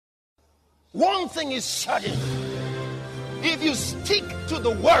One thing is certain. If you stick to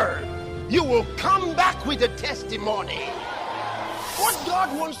the word, you will come back with a testimony. What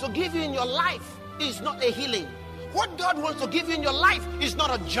God wants to give you in your life is not a healing. What God wants to give you in your life is not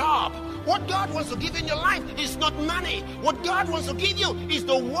a job. What God wants to give you in your life is not money. What God wants to give you is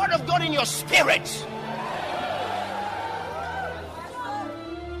the word of God in your spirit.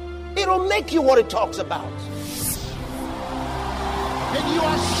 It'll make you what it talks about. And you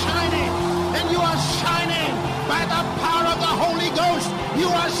are shining. And you are shining by the power of the Holy Ghost. You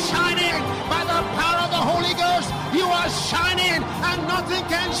are shining by the power of the Holy Ghost. You are shining and nothing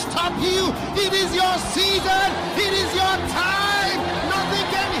can stop you. It is your season. It is your time. Nothing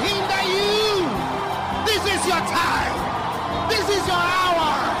can hinder you. This is your time. This is your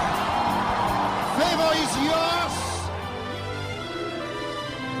hour. Favor is yours.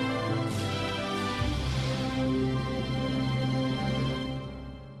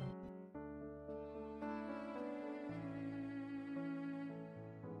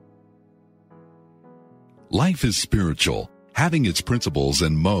 Life is spiritual, having its principles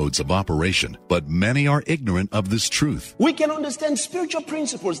and modes of operation, but many are ignorant of this truth. We can understand spiritual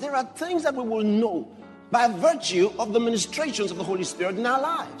principles. There are things that we will know by virtue of the ministrations of the Holy Spirit in our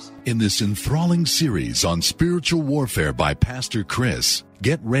lives. In this enthralling series on spiritual warfare by Pastor Chris,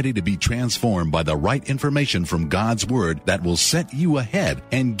 get ready to be transformed by the right information from God's Word that will set you ahead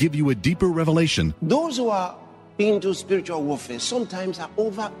and give you a deeper revelation. Those who are into spiritual warfare sometimes are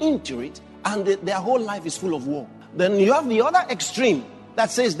over into it, and their whole life is full of war. Then you have the other extreme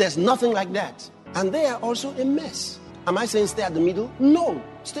that says there's nothing like that, and they are also a mess. Am I saying stay at the middle? No,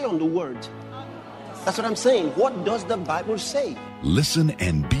 stay on the word. That's what I'm saying. What does the Bible say? Listen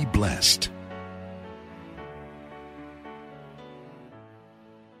and be blessed.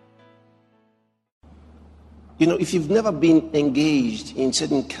 You know, if you've never been engaged in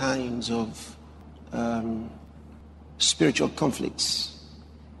certain kinds of spiritual conflicts,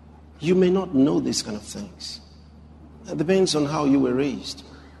 you may not know these kind of things. It depends on how you were raised,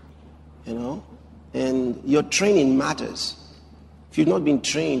 you know, and your training matters. If you've not been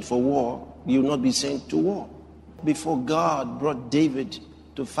trained for war, you will not be sent to war. Before God brought David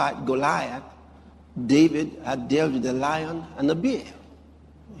to fight Goliath, David had dealt with a lion and a bear.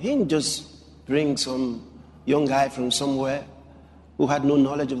 He didn't just bring some young guy from somewhere who had no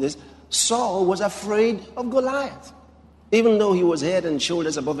knowledge of this. Saul was afraid of Goliath, even though he was head and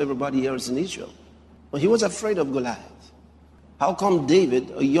shoulders above everybody else in Israel. But he was afraid of Goliath. How come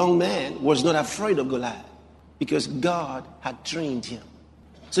David, a young man, was not afraid of Goliath? Because God had trained him.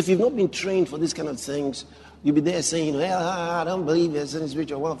 So if you've not been trained for these kind of things, you'll be there saying, well, I don't believe there's any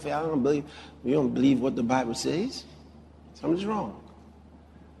spiritual warfare. You don't believe what the Bible says. Something's wrong.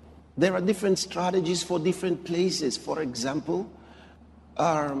 There are different strategies for different places. For example,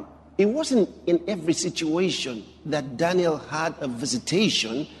 it wasn't in every situation that Daniel had a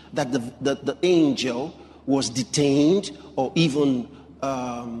visitation that the angel was detained or even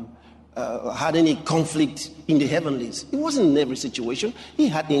had any conflict in the heavenlies. It wasn't in every situation. He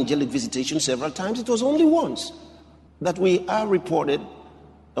had the angelic visitation several times. It was only once that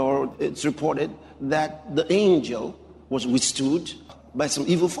it's reported that the angel was withstood by some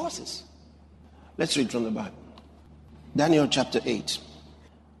evil forces. Let's read from the Bible. Daniel chapter 8.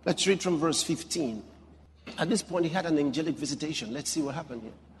 Let's read from verse 15. At this point, he had an angelic visitation. Let's see what happened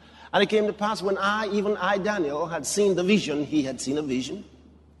here. And it came to pass when I, Daniel, had seen the vision, he had seen a vision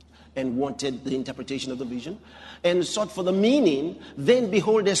and wanted the interpretation of the vision and sought for the meaning. Then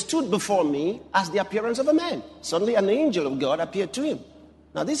behold, there stood before me as the appearance of a man. Suddenly an angel of God appeared to him.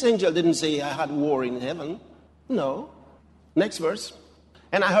 Now this angel didn't say I had war in heaven. No. Next verse.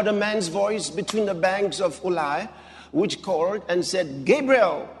 And I heard a man's voice between the banks of Ulai, which called and said,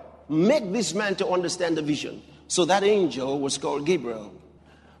 Gabriel, make this man to understand the vision. So that angel was called Gabriel.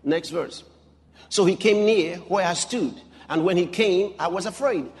 Next verse. So he came near where I stood. And when he came, I was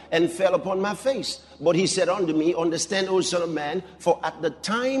afraid and fell upon my face. But he said unto me, understand, O son of man, for at the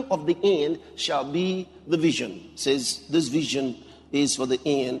time of the end shall be the vision. Says this vision is for the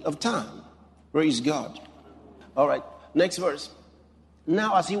end of time. Praise God. All right. Next verse.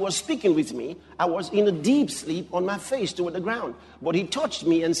 Now, as he was speaking with me, I was in a deep sleep on my face toward the ground. But he touched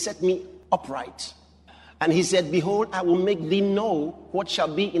me and set me upright. And he said, behold, I will make thee know what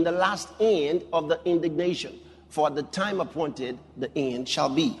shall be in the last end of the indignation. For at the time appointed, the end shall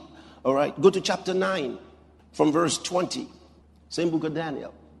be. All right, go to chapter 9 from verse 20. Same book of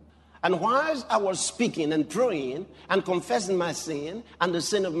Daniel. And whilst I was speaking and praying and confessing my sin and the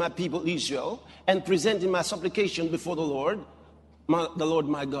sin of my people Israel and presenting my supplication before the Lord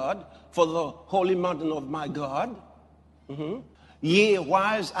my God, for the holy mountain of my God, Yea,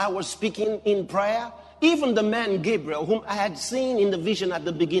 whilst I was speaking in prayer, even the man Gabriel, whom I had seen in the vision at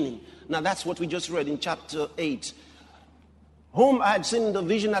the beginning. Now that's what we just read in chapter 8. Whom I had seen in the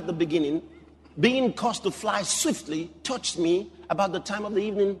vision at the beginning, being caused to fly swiftly, touched me about the time of the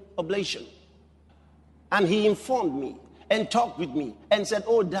evening oblation. And he informed me and talked with me and said,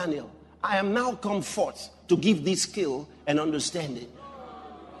 "Oh, Daniel, I am now come forth to give thee skill and understanding."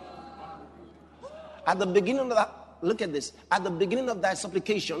 At the beginning of that, look at this. At the beginning of thy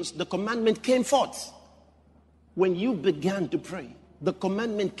supplications, the commandment came forth. When you began to pray, the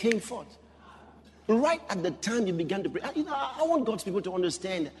commandment came forth. Right at the time you began to pray. I want God's people to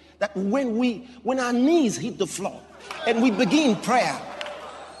understand that when our knees hit the floor and we begin prayer,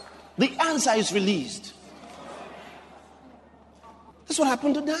 the answer is released. That's what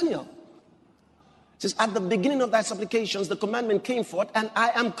happened to Daniel. It says, at the beginning of thy supplications, the commandment came forth, and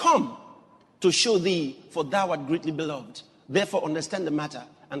I am come to show thee, for thou art greatly beloved. Therefore understand the matter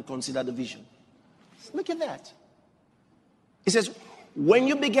and consider the vision. Look at that. It says, when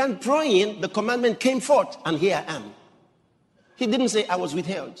you began praying, the commandment came forth, and here I am. He didn't say I was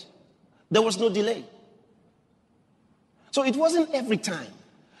withheld. There was no delay. So it wasn't every time.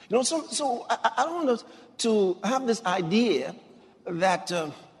 You know, so I don't want us to have this idea that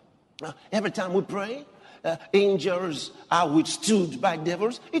every time we pray, angels are withstood by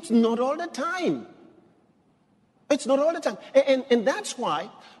devils. It's not all the time. It's not all the time. And that's why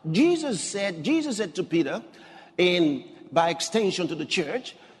Jesus said to Peter, and by extension to the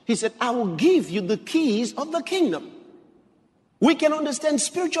church, he said, I will give you the keys of the kingdom. We can understand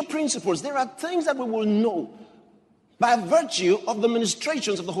spiritual principles. There are things that we will know by virtue of the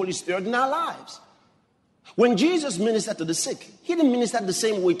ministrations of the Holy Spirit in our lives. When Jesus ministered to the sick, he didn't minister the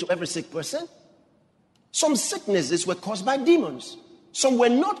same way to every sick person. Some sicknesses were caused by demons. Some were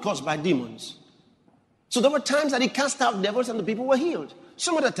not caused by demons. So there were times that he cast out devils and the people were healed.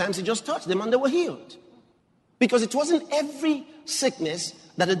 Some other times he just touched them and they were healed. Because it wasn't every sickness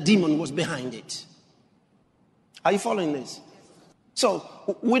that a demon was behind it. Are you following this?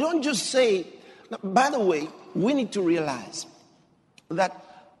 So we don't just say, by the way, we need to realize that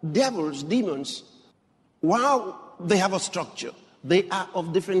devils, demons, while they have a structure, they are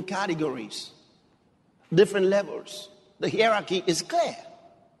of different categories, different levels. The hierarchy is clear.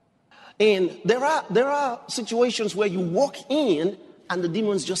 And there are situations where you walk in and the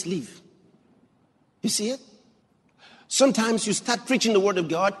demons just leave. You see it? Sometimes you start preaching the word of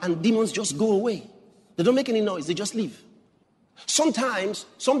God and demons just go away. They don't make any noise, they just leave. Sometimes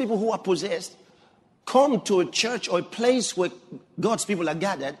some people who are possessed come to a church or a place where God's people are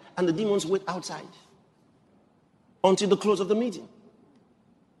gathered and the demons wait outside until the close of the meeting.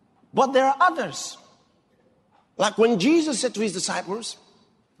 But there are others. Like when Jesus said to his disciples,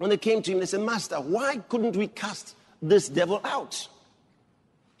 when they came to him, they said, Master, why couldn't we cast this devil out?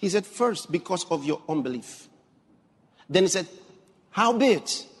 He said, first, because of your unbelief. Then he said,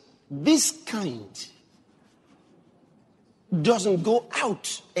 howbeit, this kind doesn't go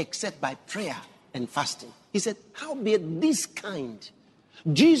out except by prayer and fasting. He said, howbeit this kind.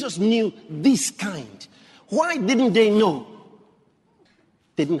 Jesus knew this kind. Why didn't they know?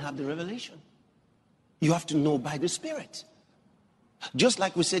 They didn't have the revelation. You have to know by the Spirit. Just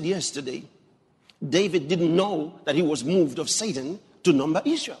like we said yesterday, David didn't know that he was moved of Satan to number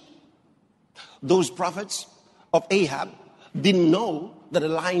Israel. Those prophets of Ahab didn't know that a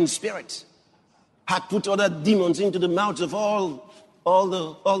lying spirit had put other demons into the mouths of all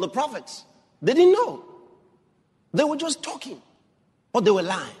the prophets. They didn't know. They were just talking, but they were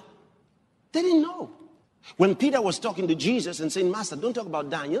lying. They didn't know. When Peter was talking to Jesus and saying, Master, don't talk about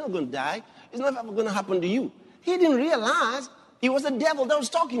dying. You're not going to die. It's not ever going to happen to you. He didn't realize it was the devil that was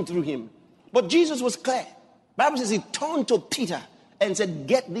talking through him. But Jesus was clear. The Bible says he turned to Peter and said,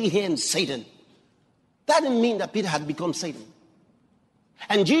 get thee hence, Satan. That didn't mean that Peter had become Satan.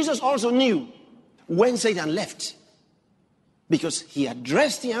 And Jesus also knew when Satan left, because he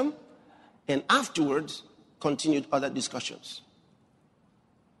addressed him and afterwards continued other discussions.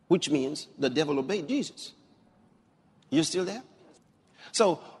 Which means the devil obeyed Jesus. You still there?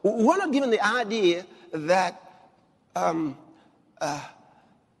 So we're not given the idea that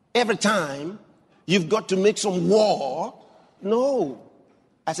every time you've got to make some war. No.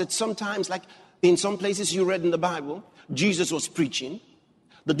 I said sometimes, like in some places you read in the Bible, Jesus was preaching.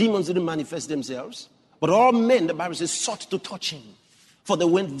 The demons didn't manifest themselves. But all men, the Bible says, sought to touch him. For they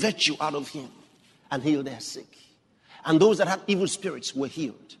went virtue out of him and healed their sick. And those that had evil spirits were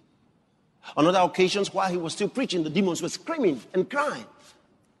healed. On other occasions, while he was still preaching, the demons were screaming and crying,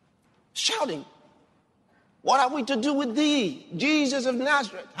 shouting, what are we to do with thee, Jesus of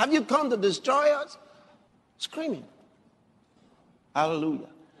Nazareth? Have you come to destroy us? Screaming. Hallelujah.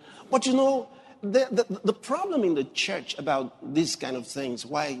 But you know, the problem in the church about these kind of things,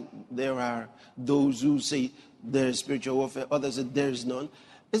 why there are those who say there is spiritual warfare, others say there is none,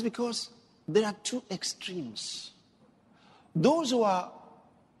 is because there are two extremes. Those who are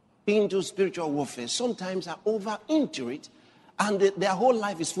into spiritual warfare sometimes are over into it, and their whole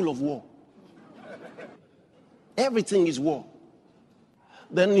life is full of war. Everything is war.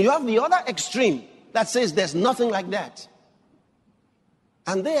 Then you have the other extreme that says there's nothing like that.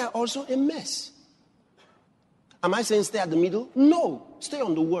 And they are also a mess. Am I saying stay at the middle? No, stay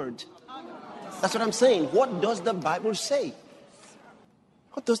on the word. That's what I'm saying. What does the Bible say?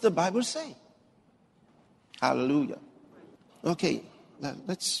 What does the Bible say? Hallelujah. Okay,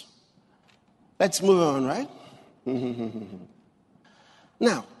 let's move on, right?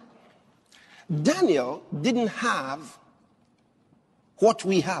 Now, Daniel didn't have what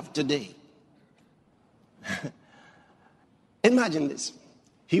we have today. Imagine this.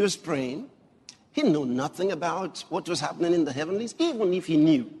 He was praying. He knew nothing about what was happening in the heavenlies. Even if he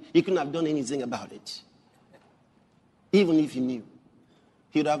knew, he couldn't have done anything about it. Even if he knew,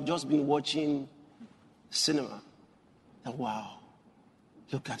 he would have just been watching cinema. And wow,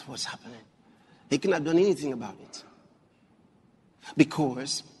 look at what's happening. He couldn't have done anything about it.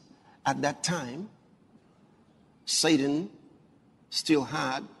 Because at that time, Satan still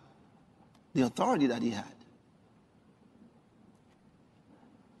had the authority that he had,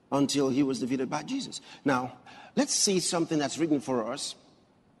 until he was defeated by Jesus. Now, let's see something that's written for us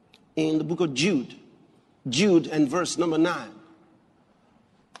in the book of Jude. Jude and verse number 9.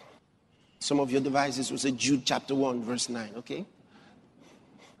 Some of your devices will say Jude chapter 1, verse 9, okay?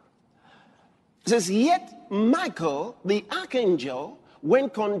 It says, yet Michael, the archangel, when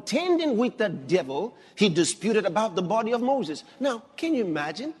contending with the devil, he disputed about the body of Moses. Now, can you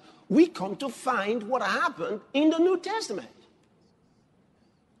imagine? We come to find what happened in the New Testament.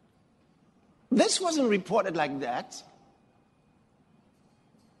 This wasn't reported like that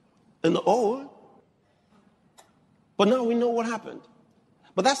in the Old. But now we know what happened.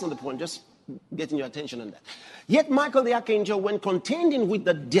 But that's not the point, just getting your attention on that. Yet Michael the archangel, when contending with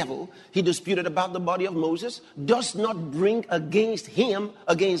the devil, he disputed about the body of Moses, does not bring against him,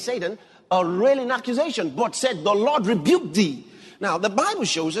 against Satan, a railing accusation, but said, the Lord rebuked thee. Now, the Bible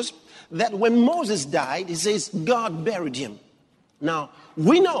shows us that when Moses died, it says God buried him. Now,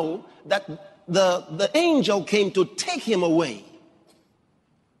 we know that the angel came to take him away.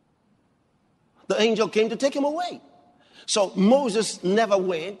 The angel came to take him away. So Moses never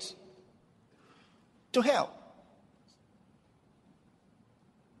went to hell,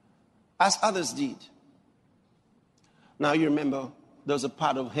 as others did. Now you remember there's a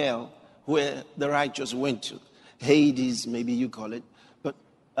part of hell where the righteous went to. Hades, maybe you call it. But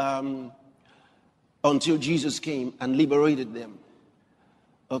until Jesus came and liberated them.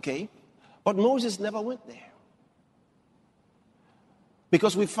 Okay? But Moses never went there.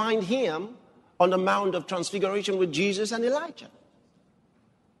 Because we find him on the Mount of Transfiguration with Jesus and Elijah.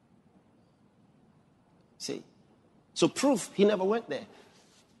 See? So proof he never went there.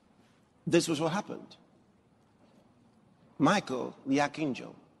 This was what happened. Michael, the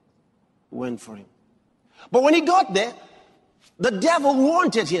archangel, went for him. But when he got there, the devil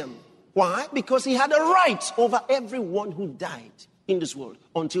wanted him. Why? Because he had a right over everyone who died in this world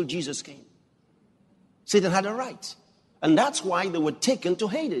until Jesus came. Satan had a right. And that's why they were taken to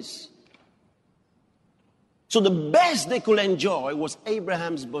Hades. So the best they could enjoy was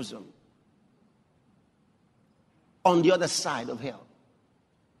Abraham's bosom on the other side of hell,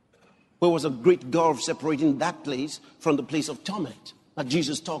 where was a great gulf separating that place from the place of torment that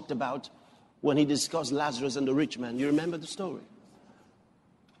Jesus talked about when he discussed Lazarus and the rich man. You remember the story?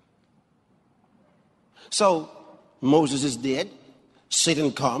 So Moses is dead.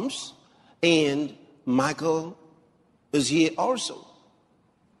 Satan comes, and Michael is here also.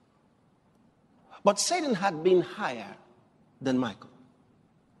 But Satan had been higher than Michael,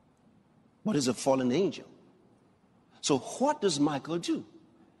 but is a fallen angel. So what does Michael do?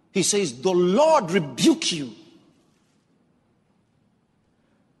 He says, the Lord rebuke you.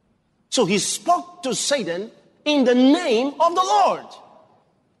 So he spoke to Satan in the name of the Lord.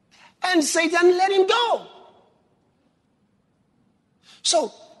 And Satan let him go.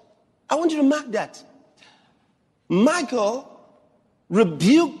 So I want you to mark that. Michael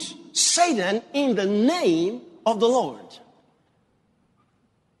rebuked Satan in the name of the Lord.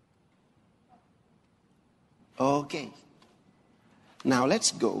 Okay. Now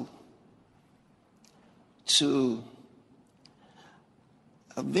let's go to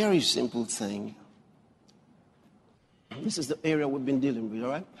a very simple thing. This is the area we've been dealing with, all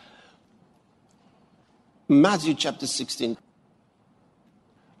right? Matthew chapter 16.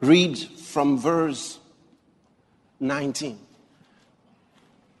 read from verse 19.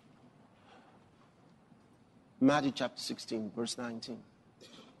 Matthew chapter 16, verse 19.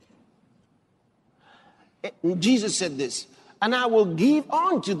 Jesus said this, and I will give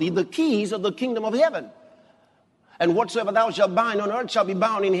unto thee the keys of the kingdom of heaven. And whatsoever thou shalt bind on earth shall be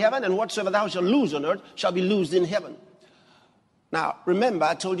bound in heaven, and whatsoever thou shalt loose on earth shall be loosed in heaven. Now, remember,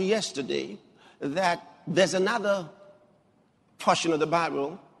 I told you yesterday that there's another portion of the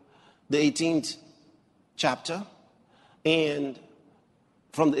Bible, the 18th chapter, and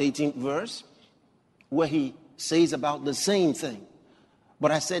from the 18th verse, where he says about the same thing.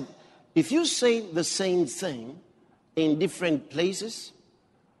 But I said, if you say the same thing in different places,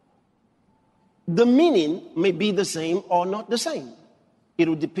 the meaning may be the same or not the same. It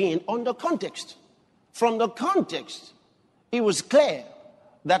will depend on the context. From the context, it was clear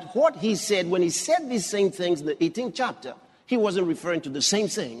that what he said when he said these same things in the 18th chapter, he wasn't referring to the same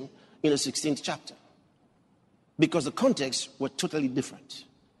thing in the 16th chapter, because the contexts were totally different.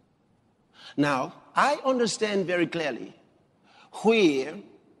 Now, I understand very clearly where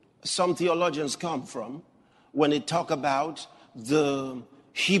some theologians come from when they talk about the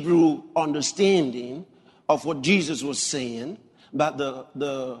Hebrew understanding of what Jesus was saying, about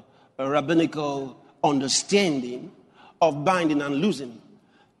the rabbinical understanding of binding and loosing.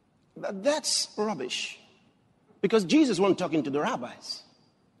 That's rubbish, because Jesus wasn't talking to the rabbis.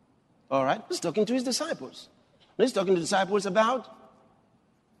 All right? He's talking to his disciples. He's talking to the disciples about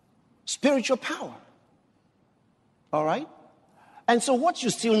spiritual power. All right? And so what you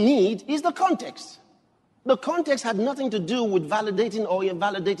still need is the context. The context had nothing to do with validating or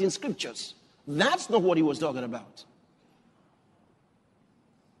invalidating scriptures. That's not what he was talking about.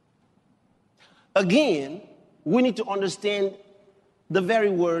 Again, we need to understand the very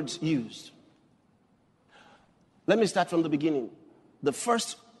words used. Let me start from the beginning. The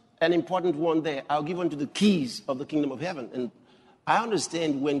first and important one there, I'll give unto the keys of the kingdom of heaven. And I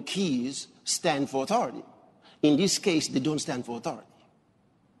understand when keys stand for authority. In this case, they don't stand for authority.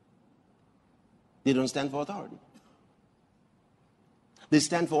 They don't stand for authority. They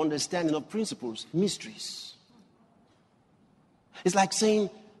stand for understanding of principles, mysteries. It's like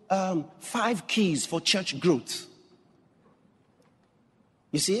saying 5 keys for church growth.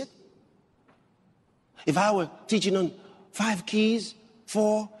 You see it? If I were teaching on 5 keys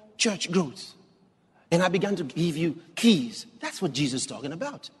for church growth, and I began to give you keys, that's what Jesus is talking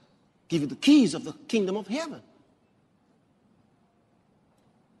about. Give you the keys of the kingdom of heaven.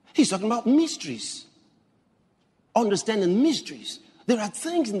 He's talking about mysteries. Understanding mysteries. There are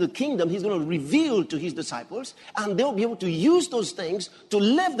things in the kingdom he's going to reveal to his disciples, and they'll be able to use those things to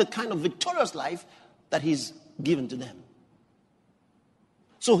live the kind of victorious life that he's given to them.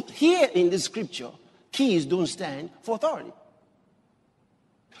 So here in this scripture, keys don't stand for authority.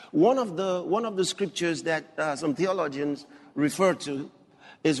 One of the scriptures that some theologians refer to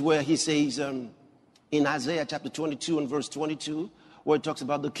is where he says in Isaiah chapter 22 and verse 22, where it talks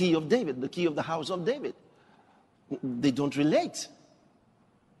about the key of David, the key of the house of David. They don't relate.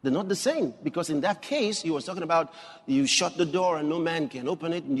 They're not the same, because in that case, he was talking about you shut the door and no man can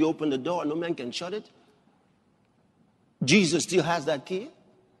open it, and you open the door and no man can shut it. Jesus still has that key.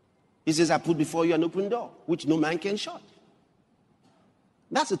 He says, I put before you an open door, which no man can shut.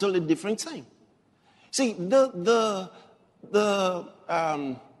 That's a totally different thing. See, the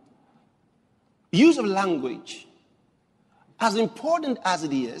use of language, as important as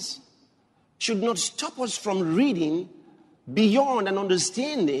it is, should not stop us from reading beyond and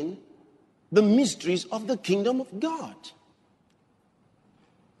understanding the mysteries of the kingdom of God.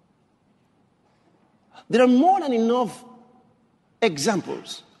 There are more than enough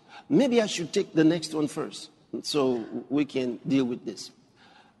examples. Maybe I should take the next one first so we can deal with this.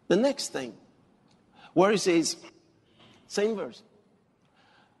 The next thing, where it says, same verse,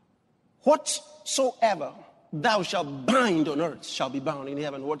 whatsoever thou shalt bind on earth shall be bound in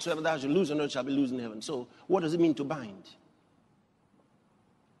heaven. Whatsoever thou shalt loose on earth shall be loosed in heaven. So what does it mean to bind?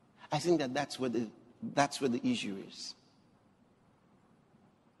 I think that's where the issue is.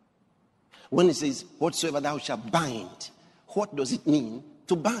 When it says, whatsoever thou shalt bind, what does it mean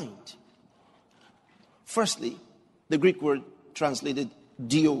to bind? Firstly, the Greek word translated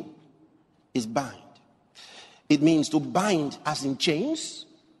dio is bind. It means to bind as in chains.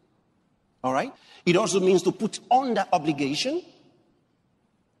 All right? It also means to put under obligation.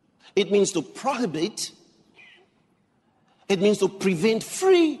 It means to prohibit. It means to prevent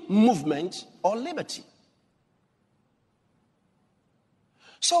free movement or liberty.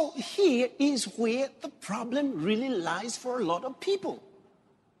 So here is where the problem really lies for a lot of people.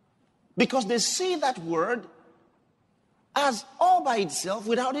 Because they see that word as all by itself,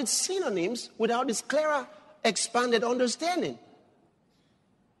 without its synonyms, without its clearer, expanded understanding.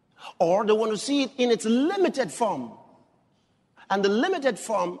 Or they want to see it in its limited form. And the limited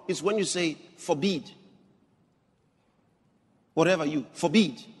form is when you say forbid. Whatever you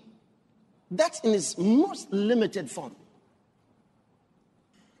forbid. That's in its most limited form.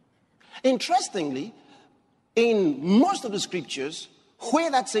 Interestingly, in most of the scriptures,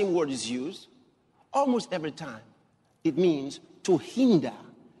 where that same word is used, almost every time, it means to hinder,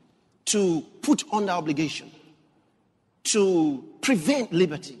 to put under obligation, to prevent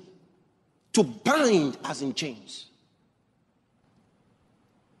liberty, to bind as in chains.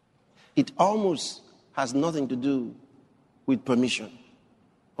 It almost has nothing to do with permission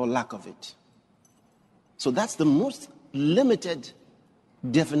or lack of it. So that's the most limited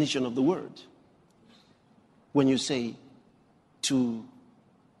definition of the word. When you say to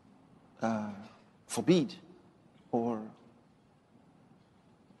forbid or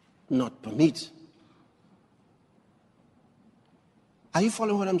not permit. Are you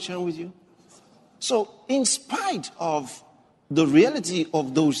following what I'm sharing with you? So in spite of the reality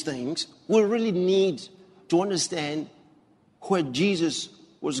of those things, we really need to understand where Jesus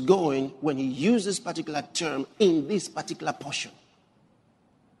was going when he used this particular term in this particular portion.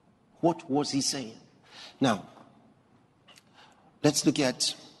 What was he saying? Now, let's look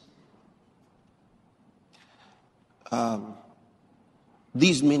at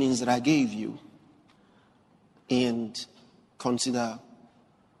these meanings that I gave you and consider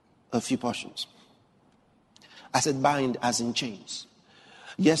a few portions. I said bind as in chains.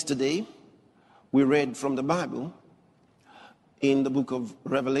 Yesterday, we read from the Bible in the book of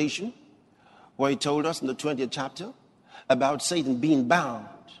Revelation, where he told us in the 20th chapter about Satan being bound,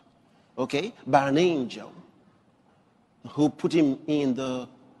 by an angel who put him in the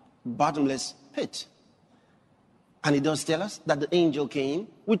bottomless pit. And he does tell us that the angel came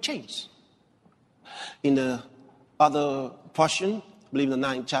with chains. In the other portion, I believe the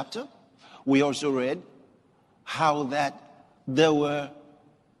 9th chapter, we also read how that there were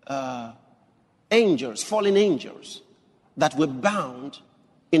angels, fallen angels, that were bound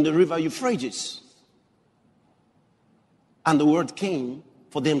in the river Euphrates. And the word came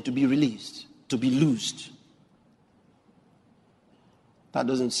for them to be released, to be loosed. That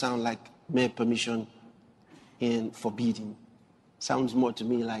doesn't sound like mere permission and forbidding. Sounds more to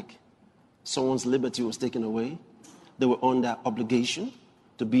me like someone's liberty was taken away. They were under obligation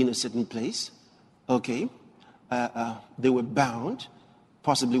to be in a certain place. They were bound,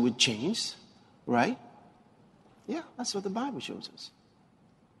 possibly with chains, right? Yeah, that's what the Bible shows us.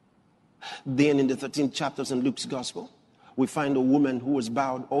 Then in the 13th chapter of Luke's Gospel, we find a woman who was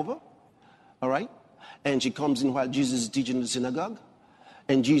bowed over, all right? And she comes in while Jesus is teaching in the synagogue.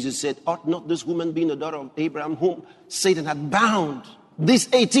 And Jesus said, ought not this woman, being the daughter of Abraham, whom Satan had bound these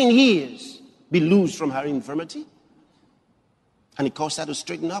 18 years, be loosed from her infirmity? And he caused her to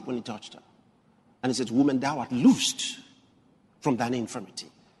straighten up when he touched her. And he said, woman, thou art loosed from thine infirmity.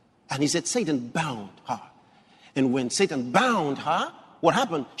 And he said, Satan bound her. And when Satan bound her, what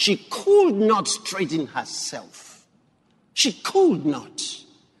happened? She could not straighten herself. She could not.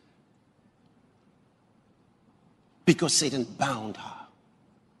 Because Satan bound her.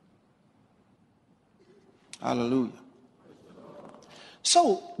 Hallelujah.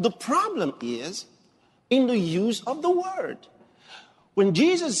 So the problem is in the use of the word. When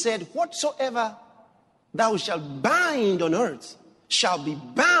Jesus said, whatsoever thou shalt bind on earth shall be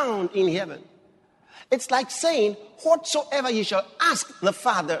bound in heaven. It's like saying, whatsoever you shall ask the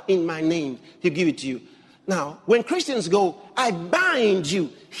Father in my name, he'll give it to you. Now, when Christians go, I bind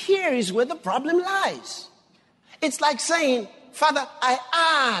you, here is where the problem lies. It's like saying, Father, I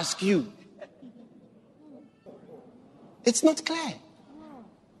ask you. It's not clear.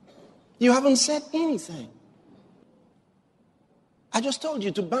 You haven't said anything. I just told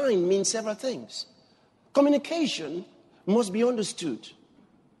you to bind means several things. Communication must be understood.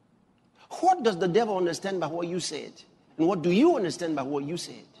 What does the devil understand by what you said? And what do you understand by what you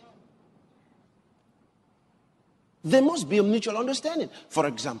said? There must be a mutual understanding. For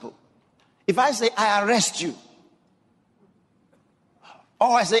example, if I say I arrest you,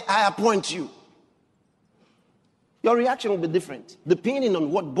 or I say I appoint you, your reaction will be different, depending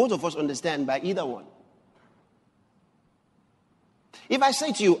on what both of us understand by either one. If I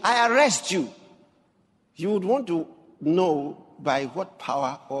say to you, I arrest you, you would want to know by what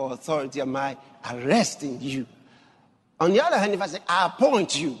power or authority am I arresting you. On the other hand, if I say, I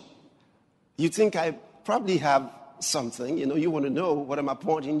appoint you, you think I probably have something, you want to know what I'm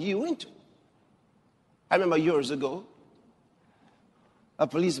appointing you into. I remember years ago, a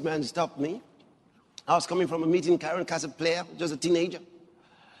policeman stopped me I was coming from a meeting, Karen Cassett player, just a teenager.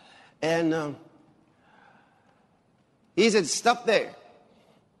 And he said, stop there.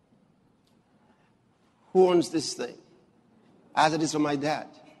 Who owns this thing? I said, it's for my dad.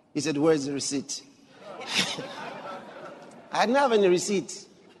 He said, where's the receipt? I didn't have any receipt.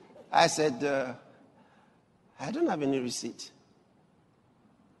 I said, I don't have any receipt.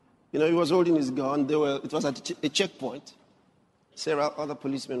 You know, he was holding his gun. It was at a checkpoint. Several other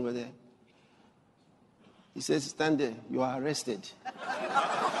policemen were there. He says, stand there, you are arrested.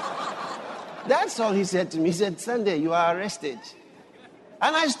 That's all he said to me. He said, stand there, you are arrested.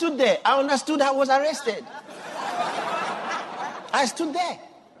 And I stood there. I understood I was arrested. I stood there.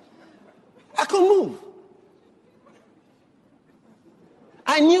 I couldn't move.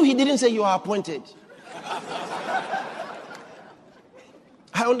 I knew he didn't say you are appointed.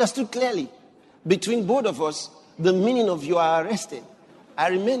 I understood clearly between both of us the meaning of you are arrested. I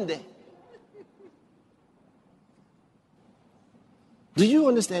remained there. Do you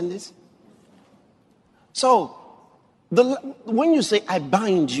understand this? So, when you say I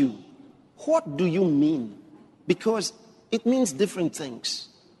bind you, what do you mean? Because it means different things.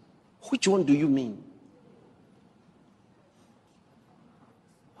 Which one do you mean?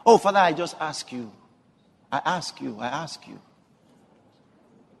 Oh, Father, I just ask you. I ask you.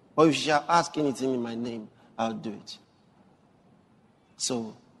 Or if you shall ask anything in my name, I'll do it.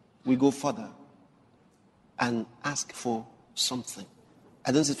 So we go further and ask for something.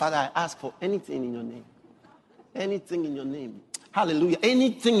 I don't say, Father, I ask for anything in your name. Anything in your name. Hallelujah.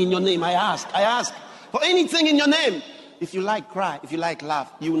 Anything in your name, I ask. I ask for anything in your name. If you like cry, if you like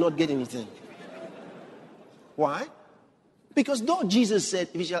laugh, you will not get anything. Why? Because though Jesus said,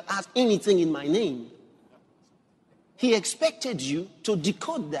 if you shall ask anything in my name, he expected you to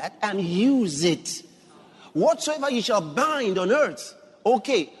decode that and use it. Whatsoever you shall bind on earth.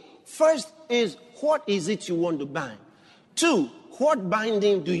 Okay, first is, what is it you want to bind? 2, what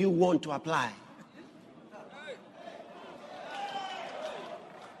binding do you want to apply?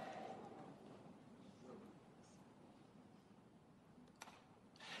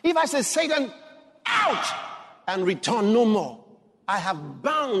 If I say, Satan, out and return no more, I have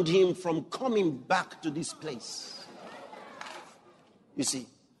bound him from coming back to this place. You see,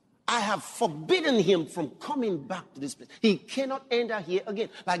 I have forbidden him from coming back to this place. He cannot enter here again.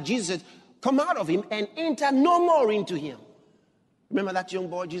 Like Jesus said, come out of him and enter no more into him. Remember that young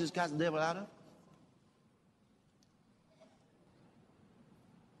boy Jesus cast the devil out of?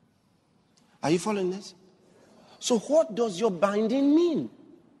 Are you following this? So what does your binding mean?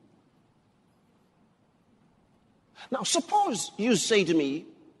 Now, suppose you say to me,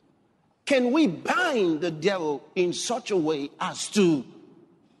 can we bind the devil in such a way as to,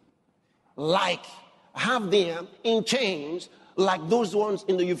 like, have them in chains like those ones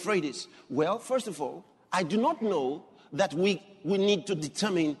in the Euphrates? Well, first of all, I do not know that we need to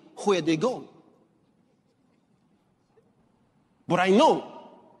determine where they go. But I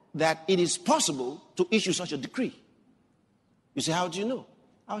know that it is possible to issue such a decree. You say, how do you know?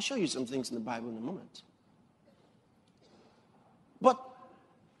 I'll show you some things in the Bible in a moment. But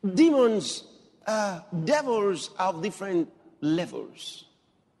demons, devils are of different levels.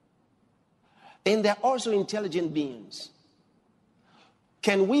 And they're also intelligent beings.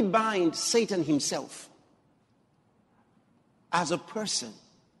 Can we bind Satan himself as a person?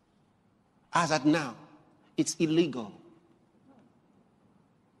 As at now, it's illegal.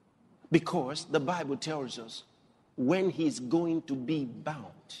 Because the Bible tells us when he's going to be bound.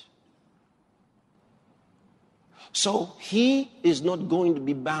 So he is not going to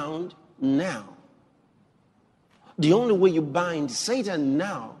be bound now. The only way you bind Satan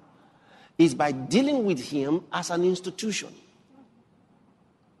now is by dealing with him as an institution.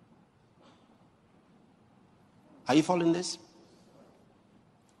 Are you following this?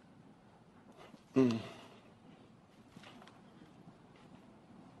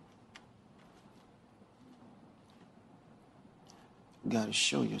 Got to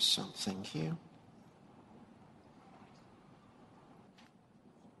show you something here.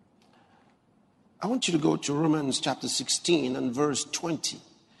 I want you to go to Romans chapter 16 and verse 20.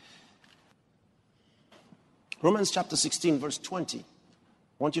 Romans chapter 16, verse 20. I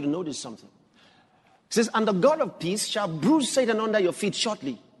want you to notice something. It says, and the God of peace shall bruise Satan under your feet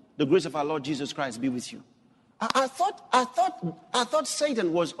shortly. The grace of our Lord Jesus Christ be with you. I thought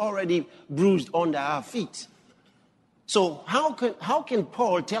Satan was already bruised under our feet. So how can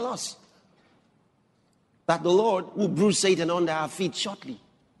Paul tell us that the Lord will bruise Satan under our feet shortly?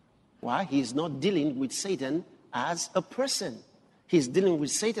 Why? He's not dealing with Satan as a person. He's dealing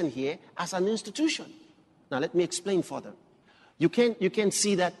with Satan here as an institution. Now let me explain further. You can't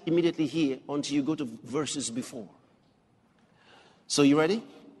see that immediately here until you go to verses before. So you ready?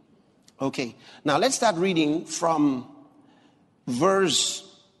 Okay. Now let's start reading from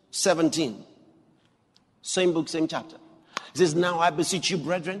verse 17. Same book, same chapter. It says, now I beseech you,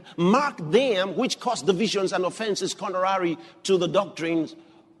 brethren, mark them which cause divisions and offenses contrary to the doctrines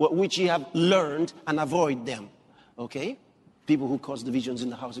which ye have learned, and avoid them. Okay? People who cause divisions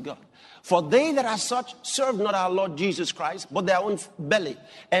in the house of God. For they that are such serve not our Lord Jesus Christ, but their own belly,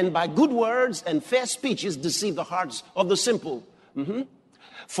 and by good words and fair speeches deceive the hearts of the simple.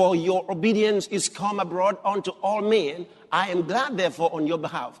 For your obedience is come abroad unto all men. I am glad therefore on your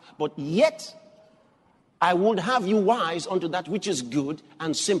behalf. But yet I would have you wise unto that which is good,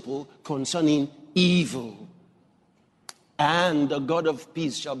 and simple concerning evil. And the God of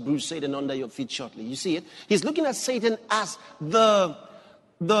peace shall bruise Satan under your feet shortly. You see it? He's looking at Satan as the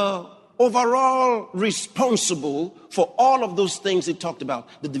overall responsible for all of those things he talked about.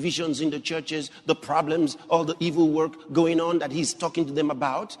 The divisions in the churches, the problems, all the evil work going on that he's talking to them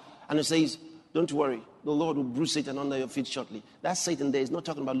about. And he says, don't worry, the Lord will bruise Satan under your feet shortly. That's Satan there. He's not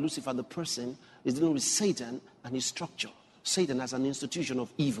talking about Lucifer, the person. He's dealing with Satan and his structure. Satan as an institution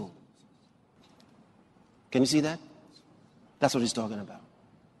of evil. Can you see that? That's what he's talking about.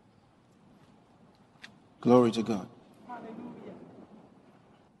 Glory to God. Hallelujah.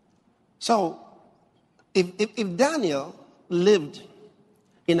 So, if Daniel lived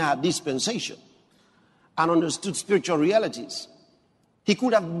in our dispensation and understood spiritual realities, he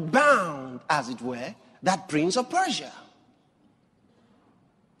could have bound, as it were, that prince of Persia.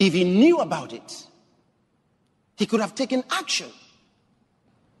 If he knew about it, he could have taken action.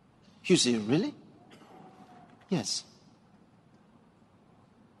 You say, really? Yes.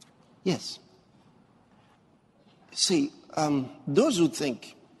 Yes. See, those who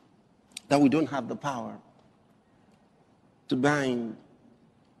think that we don't have the power to bind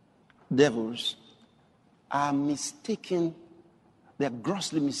devils are mistaken. They're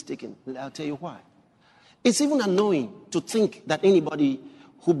grossly mistaken. I'll tell you why. It's even annoying to think that anybody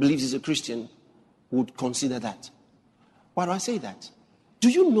who believes he's a Christian would consider that. Why do I say that? Do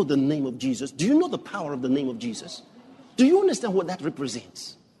you know the name of Jesus? Do you know the power of the name of Jesus? Do you understand what that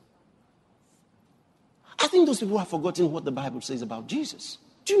represents? I think those people have forgotten what the Bible says about Jesus.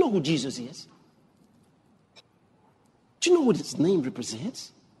 Do you know who Jesus is? Do you know what his name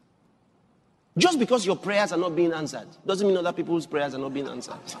represents? Just because your prayers are not being answered doesn't mean other people's prayers are not being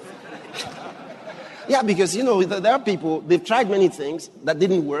answered. Yeah, because, you know, there are people, they've tried many things that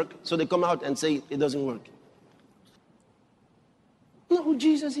didn't work, so they come out and say it doesn't work. You know who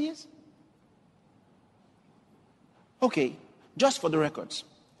Jesus is? Okay, just for the records.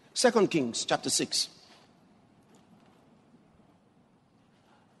 2 Kings chapter 6.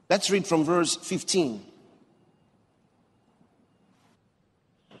 Let's read from verse 15.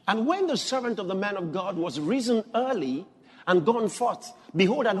 And when the servant of the man of God was risen early and gone forth,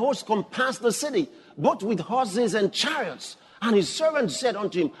 behold, an host compassed the city, both with horses and chariots. And his servant said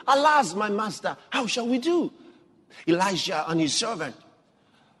unto him, alas, my master, how shall we do? Elisha and his servant,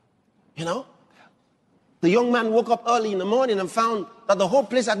 you know, the young man woke up early in the morning and found that the whole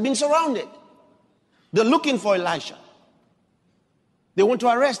place had been surrounded. They're looking for Elisha. They want to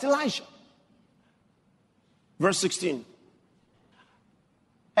arrest Elisha. Verse 16.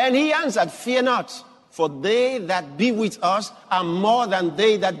 And he answered, fear not, for they that be with us are more than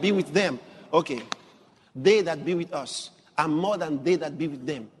they that be with them. Okay. They that be with us are more than they that be with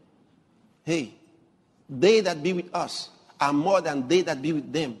them. Hey, they that be with us are more than they that be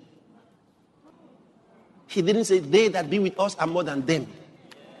with them. He didn't say they that be with us are more than them.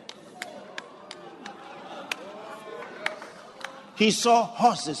 He saw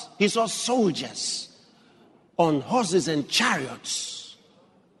horses, he saw soldiers on horses and chariots.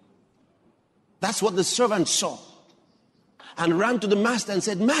 That's what the servant saw. And ran to the master and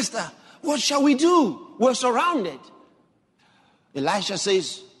said, Master, what shall we do? We're surrounded. Elisha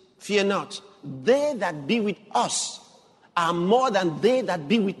says, fear not. They that be with us are more than they that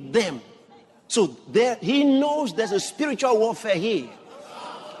be with them. So there, he knows there's a spiritual warfare here.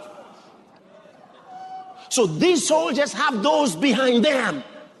 So these soldiers have those behind them.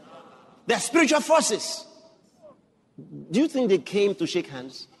 They're spiritual forces. Do you think they came to shake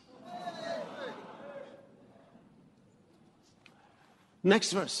hands?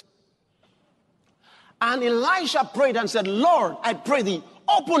 Next verse. And Elisha prayed and said, Lord, I pray thee,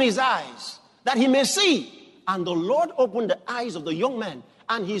 open his eyes that he may see. And the Lord opened the eyes of the young man,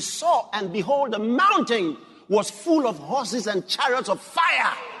 and he saw, and behold, the mountain was full of horses and chariots of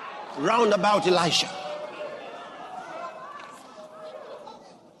fire round about Elisha.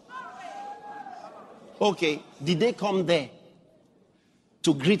 Okay, did they come there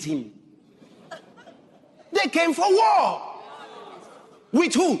to greet him. They came for war.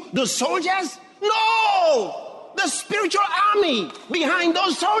 With who? The soldiers? No! The spiritual army behind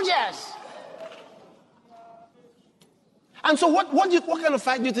those soldiers. And so what kind of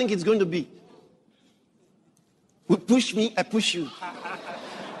fight do you think it's going to be? You push me, I push you.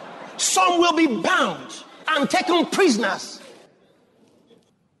 Some will be bound and taken prisoners.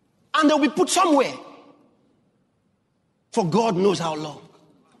 And they'll be put somewhere. For God knows how long.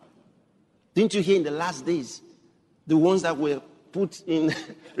 Didn't you hear in the last days, the ones that were put in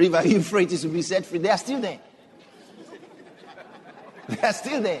River Euphrates to be set free, they are still there. They are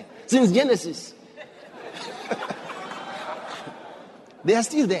still there. Since Genesis. They are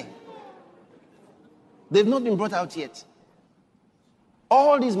still there. They've not been brought out yet.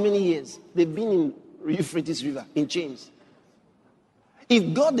 All these many years, they've been in Euphrates River in chains.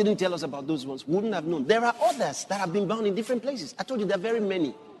 If God didn't tell us about those ones, we wouldn't have known. There are others that have been bound in different places. I told you there are very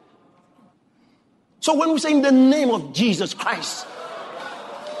many. So when we say in the name of Jesus Christ,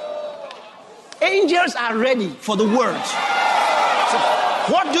 angels are ready for the word. So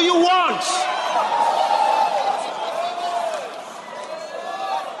what do you want?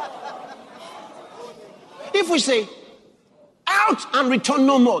 If we say, out and return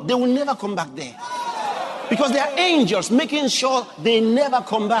no more, they will never come back there. Because there are angels making sure they never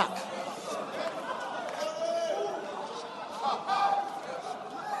come back.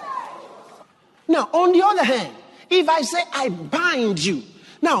 Now, on the other hand, if I say I bind you,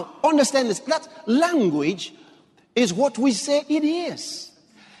 now understand this, that language is what we say it is.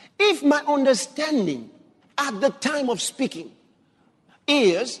 If my understanding at the time of speaking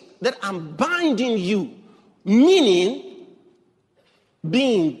is that I'm binding you, meaning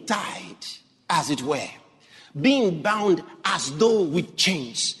being tied, as it were, being bound as though with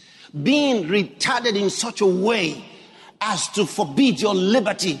chains, being retarded in such a way as to forbid your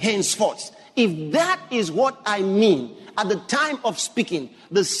liberty henceforth. If that is what I mean at the time of speaking,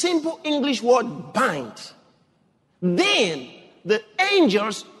 the simple English word bind, then the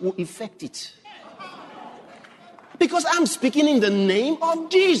angels will effect it. Because I'm speaking in the name of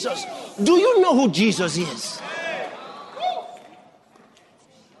Jesus. Do you know who Jesus is?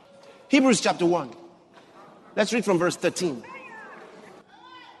 Hebrews chapter 1. Let's read from verse 13.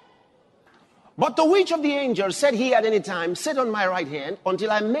 But to which of the angels said he at any time, sit on my right hand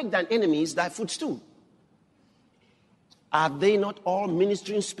until I make thine enemies thy footstool? Are they not all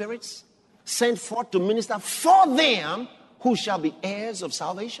ministering spirits sent forth to minister for them who shall be heirs of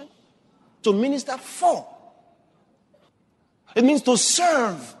salvation? To minister for. It means to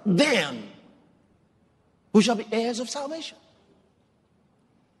serve them who shall be heirs of salvation.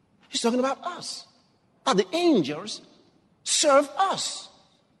 He's talking about us. That the angels serve us.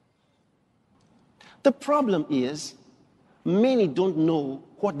 The problem is, many don't know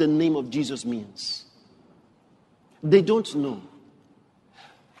what the name of Jesus means. They don't know.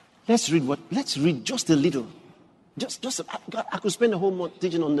 Let's read just a little. I could spend a whole month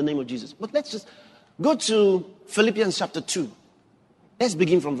teaching on the name of Jesus. But let's just go to Philippians chapter 2. Let's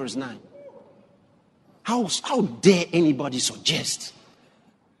begin from verse 9. How dare anybody suggest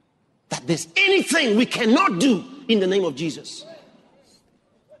that there's anything we cannot do in the name of Jesus?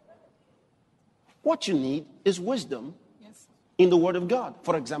 What you need is wisdom in the Word of God.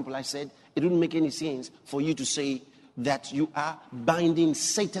 For example, I said it wouldn't make any sense for you to say that you are binding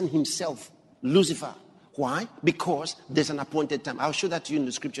Satan himself, Lucifer. Why? Because there's an appointed time. I'll show that to you in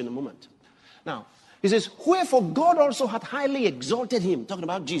the scripture in a moment. Now, he says, wherefore God also hath highly exalted him, talking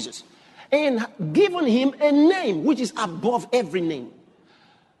about Jesus, and given him a name which is above every name.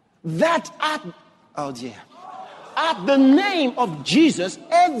 That at the name of Jesus,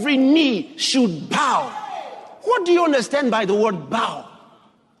 every knee should bow. What do you understand by the word bow?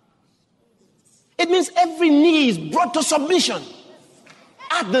 It means every knee is brought to submission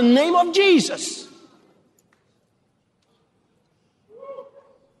at the name of Jesus.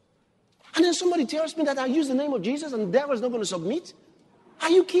 And then somebody tells me that I use the name of Jesus and the devil is not going to submit. Are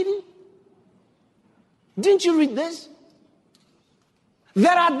you kidding? Didn't you read this?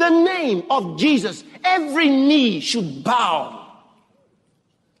 That at the name of Jesus, every knee should bow.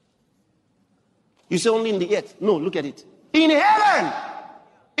 You say only in the earth. No, look at it. In heaven,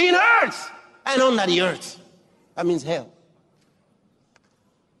 in earth, and under the earth. That means hell.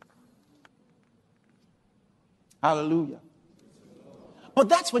 Hallelujah. But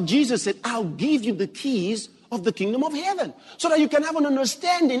that's what Jesus said. I'll give you the keys of the kingdom of heaven, so that you can have an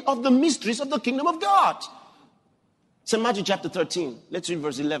understanding of the mysteries of the kingdom of God. St. Matthew chapter 13. Let's read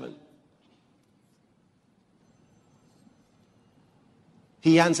verse 11.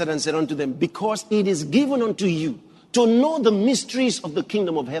 He answered and said unto them, because it is given unto you to know the mysteries of the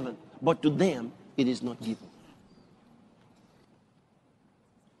kingdom of heaven, but to them it is not given.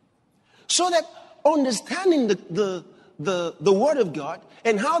 So that understanding the word of God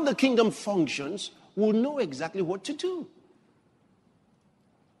and how the kingdom functions will know exactly what to do.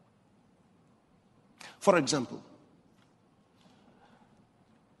 For example,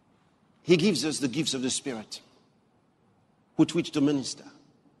 he gives us the gifts of the Spirit with which to minister.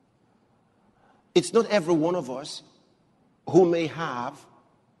 It's not every one of us who may have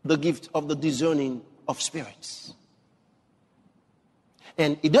the gift of the discerning of spirits.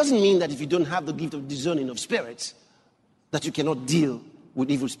 And it doesn't mean that if you don't have the gift of discerning of spirits, that you cannot deal with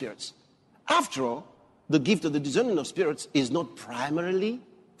evil spirits. After all, the gift of the discerning of spirits is not primarily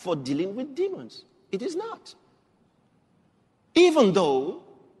for dealing with demons. It is not. Even though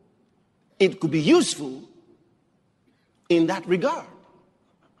it could be useful in that regard.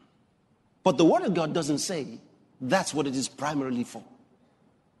 But the Word of God doesn't say that's what it is primarily for.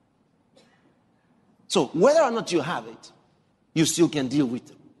 So whether or not you have it, you still can deal with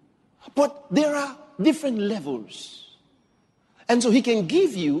them. But there are different levels. And so he can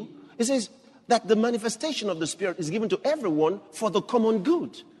give you, it says that the manifestation of the Spirit is given to everyone for the common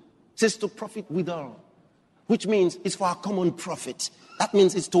good. It says to profit withal, which means it's for our common profit. That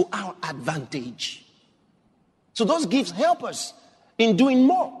means it's to our advantage. So those gifts help us in doing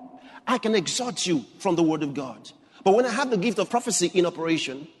more. I can exhort you from the Word of God. But when I have the gift of prophecy in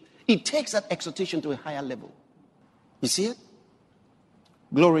operation, it takes that exhortation to a higher level. You see it?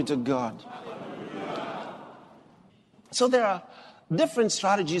 Glory to God. So there are different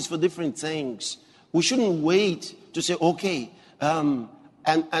strategies for different things. We shouldn't wait to say, okay, and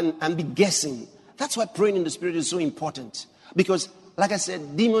be guessing. That's why praying in the Spirit is so important. Because, like I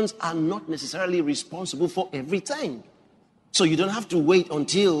said, demons are not necessarily responsible for everything. So you don't have to wait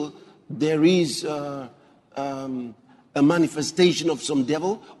until there is a manifestation of some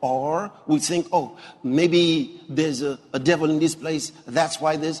devil, or we think, oh, maybe there's a devil in this place, that's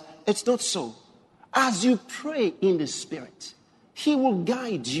why there's... It's not so. As you pray in the Spirit, he will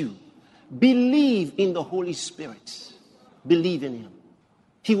guide you. Believe in the Holy Spirit. Believe in him.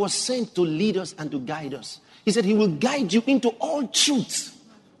 He was sent to lead us and to guide us. He said he will guide you into all truth.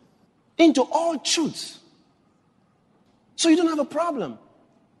 Into all truth. So you don't have a problem.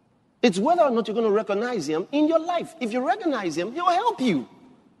 It's whether or not you're going to recognize him in your life. If you recognize him, he will help you.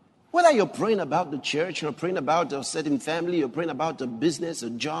 Whether you're praying about the church, you're praying about a certain family, you're praying about a business, a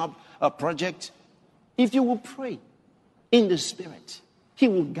job, a project. If you will pray in the Spirit, he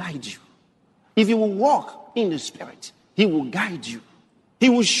will guide you. If you will walk in the Spirit, he will guide you. He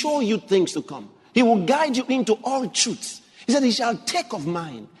will show you things to come. He will guide you into all truths. He said, he shall take of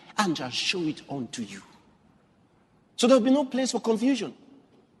mine and shall show it unto you. So there will be no place for confusion.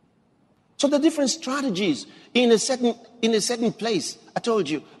 So the different strategies in a certain place. I told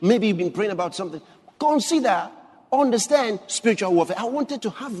you, maybe you've been praying about something. Consider, understand spiritual warfare. I wanted to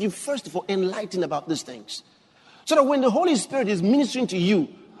have you first of all enlightened about these things. So that when the Holy Spirit is ministering to you,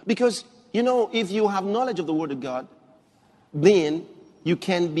 because, you know, if you have knowledge of the Word of God, then you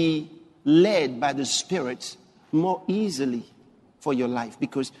can be led by the Spirit more easily for your life,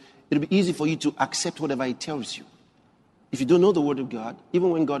 because it'll be easy for you to accept whatever he tells you. If you don't know the Word of God,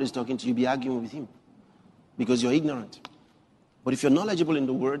 even when God is talking to you, you'll be arguing with him because you're ignorant. But if you're knowledgeable in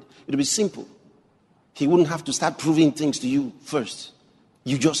the Word, it'll be simple. He wouldn't have to start proving things to you first.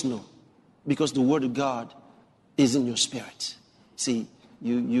 You just know, because the Word of God is in your spirit. See,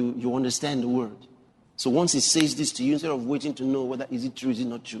 you understand the Word. So once he says this to you, instead of waiting to know whether is it true, is it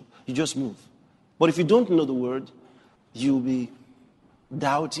not true, you just move. But if you don't know the Word, you'll be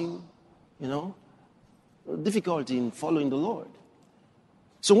doubting, you know, difficulty in following the Lord.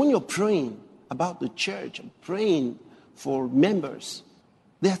 So when you're praying about the church, praying for members,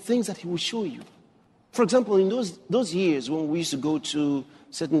 there are things that he will show you. For example, in those years when we used to go to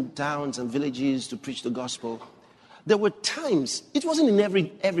certain towns and villages to preach the gospel, there were times, it wasn't in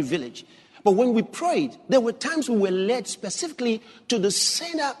every village, but when we prayed, there were times we were led specifically to the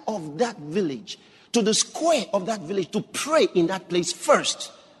center of that village, to the square of that village, to pray in that place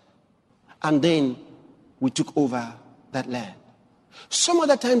first. And then we took over that land. Some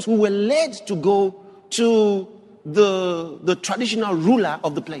other times we were led to go to the traditional ruler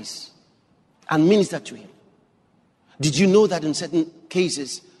of the place and minister to him. Did you know that in certain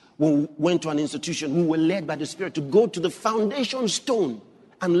cases, when we went to an institution, we were led by the Spirit to go to the foundation stone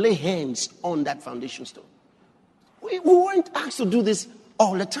and lay hands on that foundation stone? We weren't asked to do this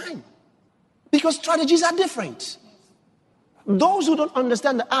all the time because strategies are different. Those who don't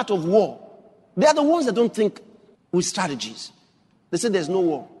understand the art of war, they are the ones that don't think with strategies. They say there's no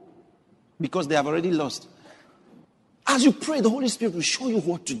war because they have already lost. As you pray, the Holy Spirit will show you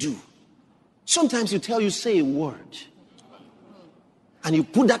what to do. Sometimes you say a word. And you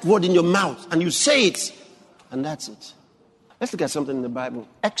put that word in your mouth and you say it. And that's it. Let's look at something in the Bible.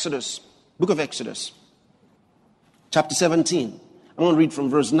 Exodus, book of Exodus, chapter 17. I'm going to read from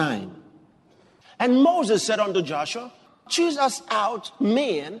verse 9. And Moses said unto Joshua, choose us out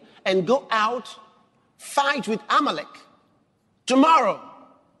men and go out, fight with Amalek. Tomorrow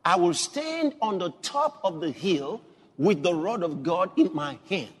I will stand on the top of the hill with the rod of God in my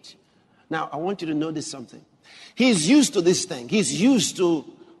hand. Now, I want you to notice something. He's used to this thing. He's used to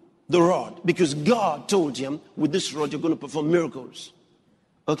the rod because God told him, with this rod, you're going to perform miracles.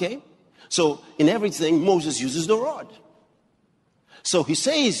 Okay? So, in everything, Moses uses the rod. So, he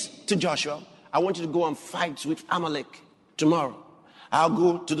says to Joshua, I want you to go and fight with Amalek tomorrow. I'll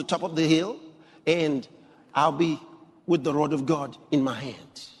go to the top of the hill and I'll be with the rod of God in my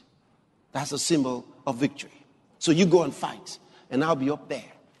hand. That's a symbol of victory. So, you go and fight and I'll be up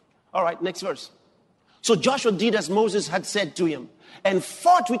there. All right, next verse. So Joshua did as Moses had said to him and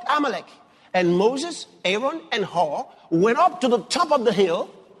fought with Amalek. And Moses, Aaron, and Hur went up to the top of the hill.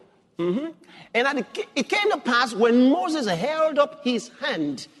 And it came to pass when Moses held up his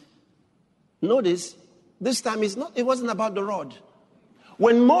hand. Notice, this time it wasn't about the rod.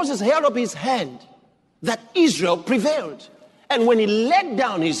 When Moses held up his hand, that Israel prevailed. And when he let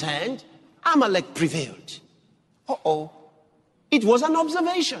down his hand, Amalek prevailed. It was an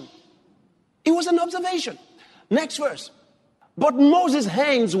observation. It was an observation. Next verse. But Moses'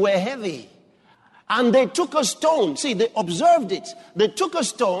 hands were heavy. And they took a stone. See, they observed it. They took a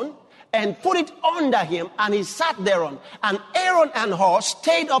stone and put it under him. And he sat thereon. And Aaron and Hur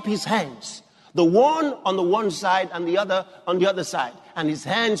stayed up his hands. The one on the one side and the other on the other side. And his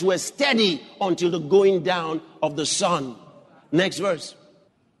hands were steady until the going down of the sun. Next verse.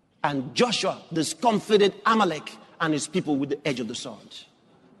 And Joshua discomfited Amalek and his people with the edge of the sword.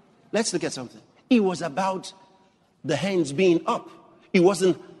 Let's look at something. It was about the hands being up. It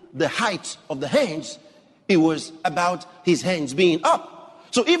wasn't the height of the hands. It was about his hands being up.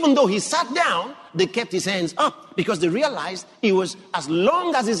 So even though he sat down, they kept his hands up because they realized it was as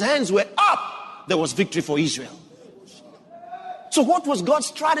long as his hands were up, there was victory for Israel. So what was God's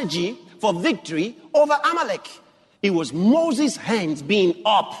strategy for victory over Amalek? It was Moses' hands being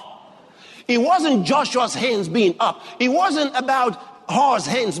up. It wasn't Joshua's hands being up. It wasn't about Hur's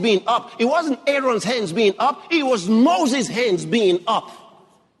hands being up. It wasn't Aaron's hands being up. It was Moses' hands being up.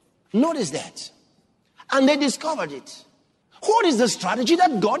 Notice that. And they discovered it. What is the strategy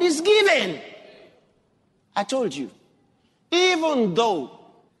that God is giving? I told you, even though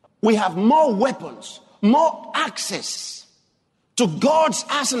we have more weapons, more access to God's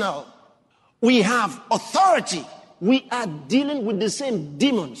arsenal, we have authority, we are dealing with the same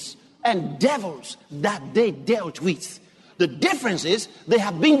demons and devils that they dealt with. The difference is they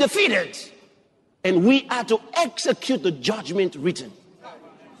have been defeated and we are to execute the judgment written.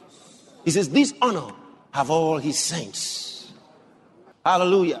 He says, this honor have all his saints.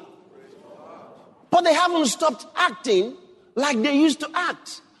 Hallelujah. But they haven't stopped acting like they used to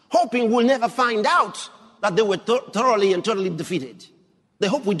act, hoping we'll never find out that they were thoroughly and totally defeated. They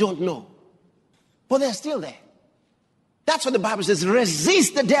hope we don't know. But they're still there. That's what the Bible says,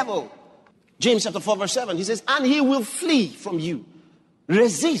 resist the devil. James chapter 4 verse 7, he says, and he will flee from you.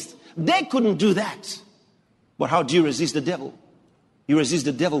 Resist. They couldn't do that. But how do you resist the devil? You resist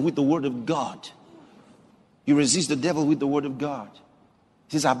the devil with the word of God. You resist the devil with the word of God.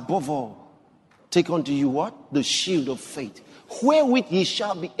 He says, above all, take unto you what? The shield of faith, wherewith ye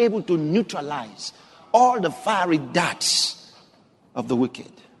shall be able to neutralize all the fiery darts of the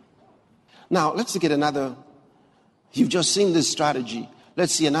wicked. Now, let's look at another. You've just seen this strategy.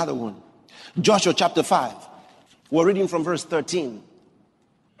 Let's see another one. Joshua chapter 5. We're reading from verse 13.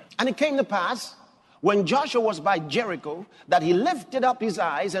 And it came to pass, when Joshua was by Jericho, that he lifted up his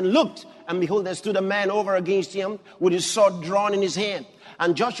eyes and looked, and behold, there stood a man over against him with his sword drawn in his hand.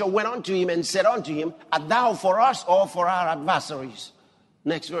 And Joshua went unto him and said unto him, art thou for us or for our adversaries?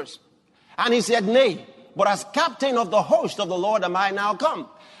 Next verse. And he said, nay, but as captain of the host of the Lord am I now come.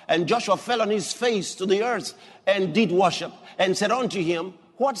 And Joshua fell on his face to the earth and did worship, and said unto him,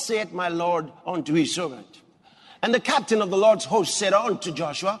 what saith my Lord unto his servant? And the captain of the Lord's host said unto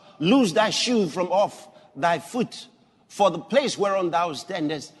Joshua, loose thy shoe from off thy foot, for the place whereon thou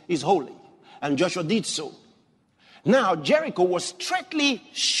standest is holy. And Joshua did so. Now Jericho was straitly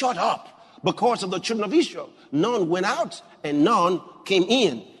shut up because of the children of Israel. None went out and none came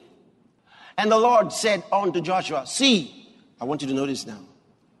in. And the Lord said unto Joshua, see, I want you to notice now.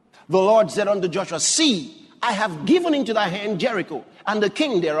 The Lord said unto Joshua, see, I have given into thy hand Jericho, and the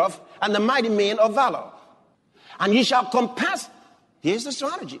king thereof, and the mighty men of valor. And ye shall compass, here's the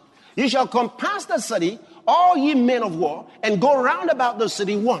strategy. You shall compass the city, all ye men of war, and go round about the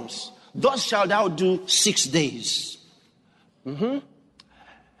city once. Thus shalt thou do 6 days.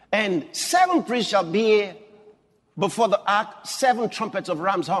 And 7 priests shall be before the ark 7 trumpets of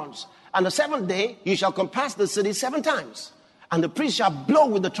ram's horns. And the 7th day you shall compass the city 7 times. And the priests shall blow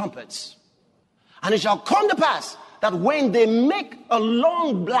with the trumpets. And it shall come to pass that when they make a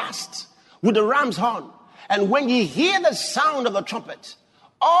long blast with the ram's horn, and when ye hear the sound of the trumpet,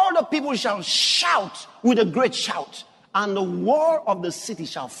 all the people shall shout with a great shout, and the wall of the city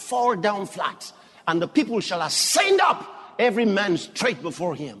shall fall down flat, and the people shall ascend up, every man straight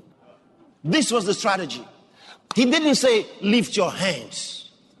before him. This was the strategy. He didn't say, lift your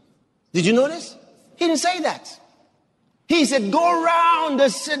hands. Did you notice? He didn't say that. He said, go around the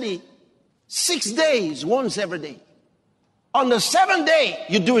city 6 days, once every day. On the 7th day,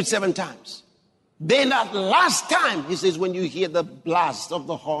 you do it 7 times. Then at last time, he says, when you hear the blast of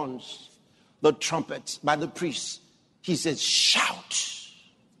the horns, the trumpets by the priests, he says, shout,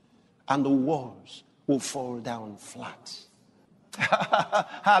 and the walls will fall down flat.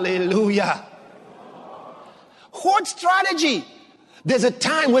 Hallelujah. What strategy? There's a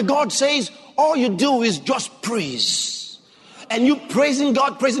time where God says, all you do is just praise. And you praising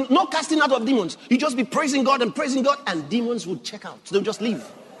God, praising, no casting out of demons. You just be praising God, and demons will check out. They'll just leave.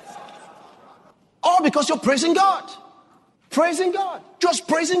 All because you're praising God. Praising God. Just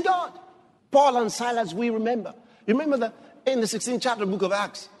praising God. Paul and Silas, we remember. Remember that in the 16th chapter of the book of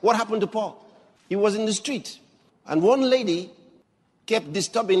Acts, what happened to Paul? He was in the street. And one lady kept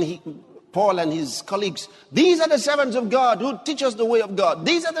disturbing Paul and his colleagues. These are the servants of God who teach us the way of God.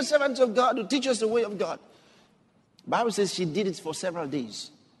 These are the servants of God who teach us the way of God. The Bible says she did it for several days.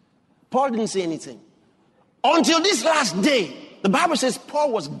 Paul didn't say anything. Until this last day, the Bible says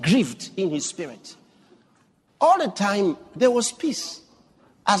Paul was grieved in his spirit. All the time, there was peace.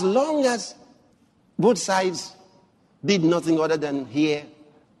 As long as both sides did nothing other than hear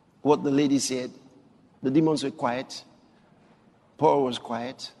what the lady said, the demons were quiet. Paul was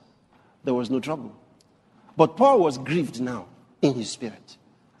quiet. There was no trouble. But Paul was grieved now in his spirit.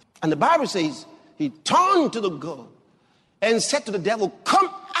 And the Bible says he turned to the girl and said to the devil, come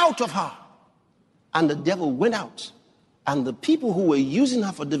out of her. And the devil went out. And the people who were using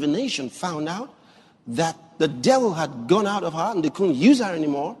her for divination found out that the devil had gone out of her and they couldn't use her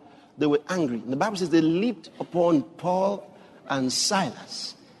anymore. They were angry. And the Bible says they leaped upon Paul and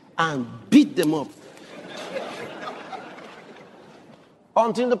Silas and beat them up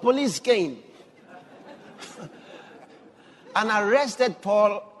until the police came and arrested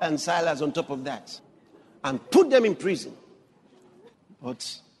Paul and Silas on top of that and put them in prison.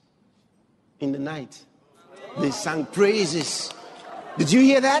 But in the night, they sang praises. Did you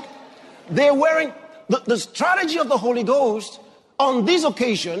hear that? They weren't. The strategy of the Holy Ghost on this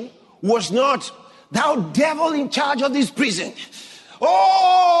occasion was not, thou devil in charge of this prison.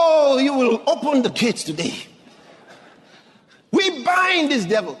 Oh, you will open the gates today. We bind this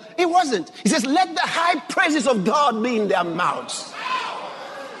devil. It wasn't. He says, let the high praises of God be in their mouths.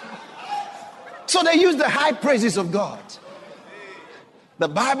 So they used the high praises of God. The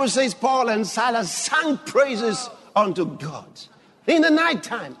Bible says Paul and Silas sang praises unto God in the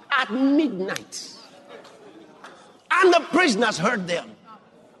nighttime at midnight. And the prisoners heard them.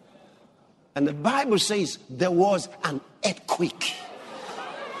 And the Bible says there was an earthquake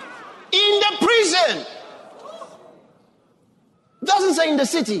in the prison. Doesn't say in the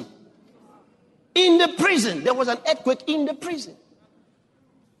city. In the prison. There was an earthquake in the prison.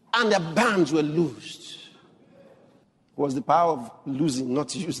 And the bands were loosed. Was the power of losing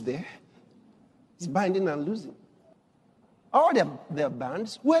not used there? It's binding and losing. All their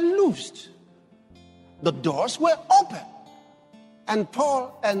bands were loosed. The doors were open. And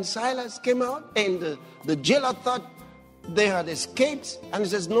Paul and Silas came out, and the jailer thought they had escaped. And he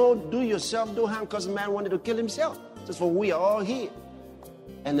says, no, do yourself no harm, because the man wanted to kill himself. He says, for we are all here.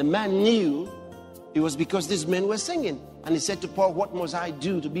 And the man knew it was because these men were singing. And he said to Paul, what must I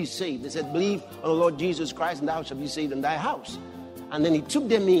do to be saved? They said, believe on the Lord Jesus Christ, and thou shalt be saved in thy house. And then he took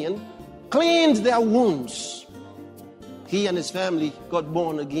them in, cleansed their wounds. He and his family got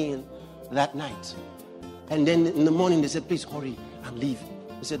born again that night. And then in the morning they said, please hurry and leave.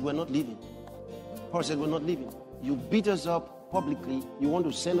 He said, we're not leaving. Paul said, we're not leaving. You beat us up publicly. You want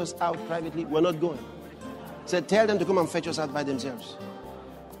to send us out privately. We're not going. He said, tell them to come and fetch us out by themselves.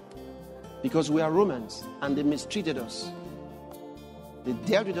 Because we are Romans and they mistreated us. They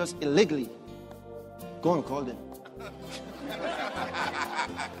dealt with us illegally. Go and call them.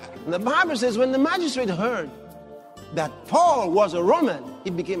 And the Bible says when the magistrate heard that Paul was a Roman,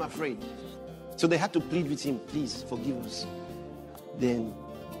 he became afraid. So they had to plead with him, please forgive us. Then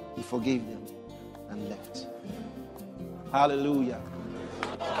he forgave them and left. Hallelujah.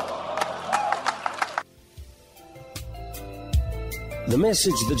 The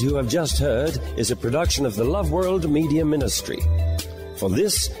message that you have just heard is a production of the Love World Media Ministry. For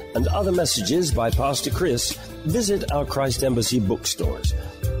this and other messages by Pastor Chris, visit our Christ Embassy bookstores.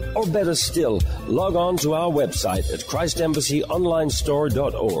 Or better still, log on to our website at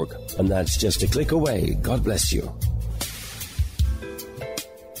ChristEmbassyOnlineStore.org. And that's just a click away. God bless you.